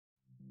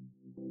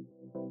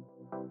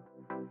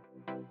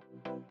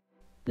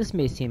This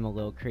may seem a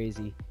little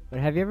crazy, but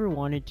have you ever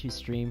wanted to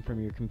stream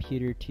from your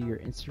computer to your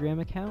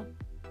Instagram account?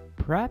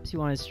 Perhaps you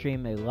want to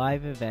stream a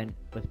live event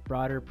with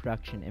broader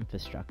production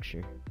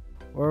infrastructure,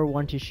 or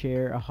want to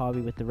share a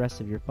hobby with the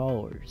rest of your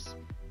followers.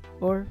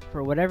 Or,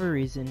 for whatever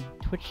reason,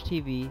 Twitch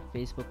TV,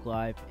 Facebook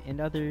Live, and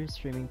other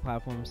streaming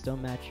platforms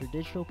don't match your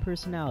digital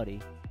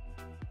personality.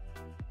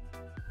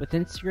 With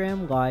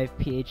Instagram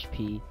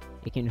Live.php,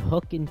 it can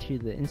hook into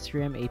the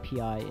Instagram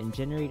API and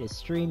generate a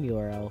stream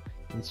URL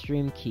and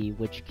stream key,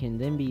 which can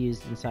then be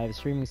used inside of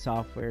streaming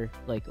software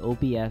like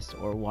OBS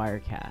or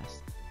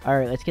Wirecast.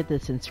 Alright, let's get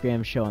this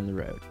Instagram show on the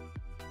road.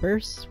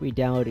 First, we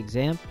download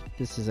XAMPP.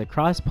 This is a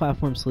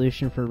cross-platform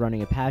solution for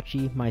running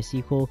Apache,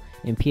 mysql,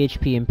 and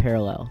PHP in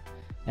parallel.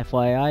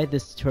 FYI,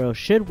 this tutorial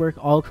should work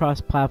all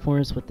across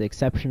platforms with the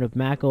exception of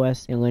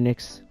macOS and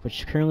Linux,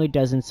 which currently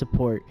doesn't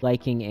support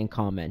liking and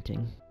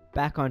commenting.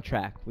 Back on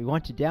track, we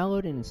want to download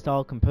and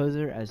install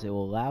Composer as it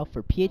will allow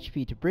for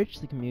PHP to bridge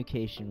the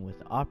communication with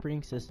the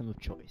operating system of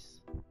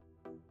choice.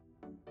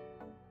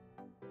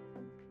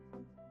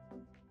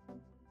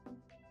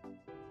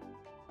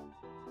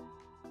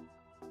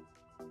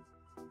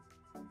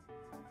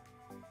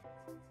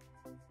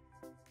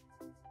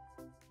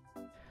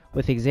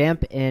 With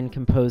XAMPP and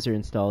Composer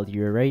installed,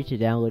 you are ready to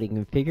download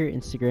and configure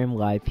Instagram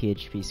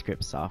Live.php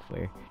script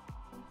software.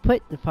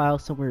 Put the file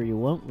somewhere you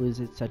won't lose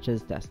it, such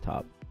as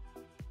desktop.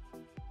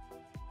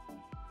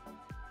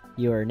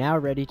 You are now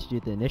ready to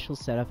do the initial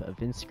setup of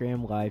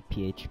Instagram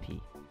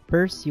Live.php.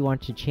 First, you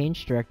want to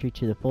change directory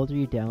to the folder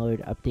you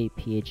download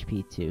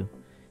update.php to.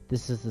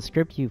 This is the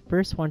script you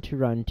first want to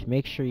run to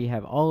make sure you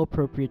have all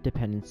appropriate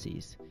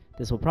dependencies.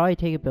 This will probably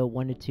take about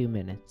 1 to 2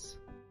 minutes.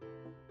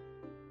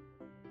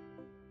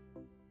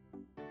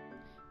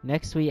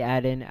 Next, we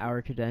add in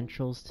our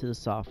credentials to the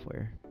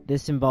software.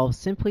 This involves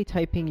simply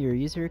typing your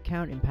user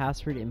account and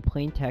password in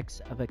plain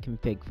text of a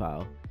config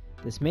file.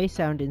 This may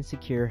sound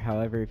insecure,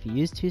 however, if you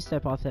use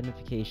two-step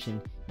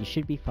authentication, you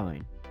should be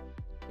fine.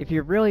 If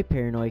you're really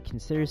paranoid,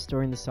 consider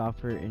storing the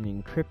software in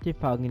an encrypted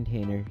file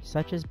container,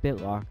 such as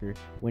BitLocker,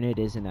 when it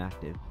is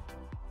inactive.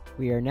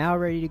 We are now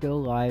ready to go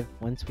live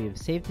once we have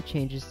saved the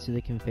changes to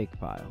the config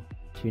file.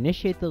 To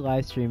initiate the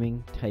live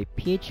streaming, type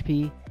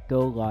php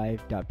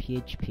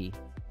goLive.php.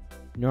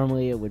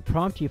 Normally it would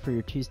prompt you for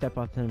your two-step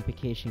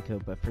authentication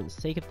code, but for the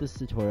sake of this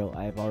tutorial,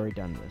 I have already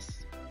done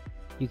this.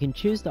 You can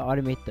choose to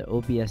automate the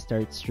OBS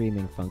start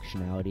streaming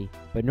functionality,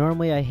 but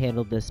normally I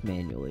handled this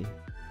manually.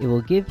 It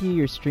will give you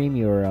your stream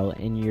URL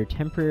and your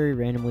temporary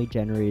randomly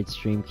generated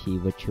stream key,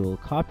 which you will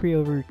copy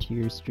over to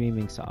your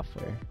streaming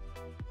software.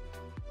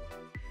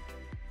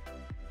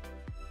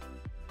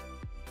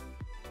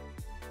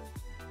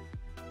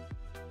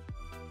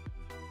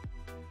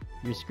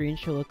 Your screen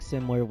should look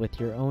similar with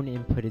your own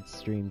inputted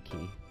stream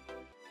key.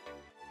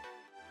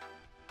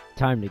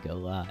 Time to go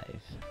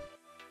live.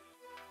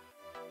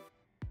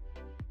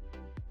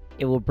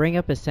 It will bring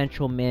up a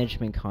central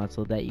management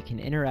console that you can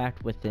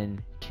interact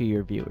within to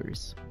your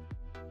viewers.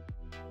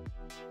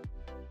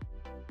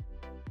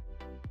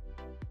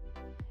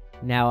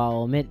 Now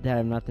I'll admit that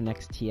I'm not the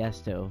next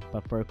Tiesto,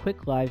 but for a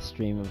quick live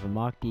stream of a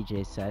mock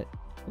DJ set,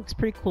 it looks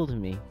pretty cool to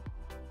me.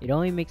 It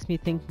only makes me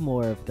think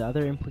more of the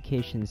other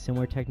implications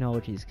similar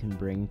technologies can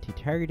bring to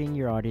targeting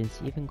your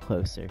audience even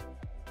closer.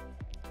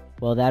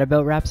 Well, that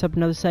about wraps up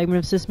another segment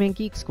of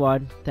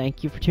SysManGeekSquad.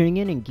 Thank you for tuning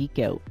in and geek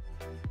out.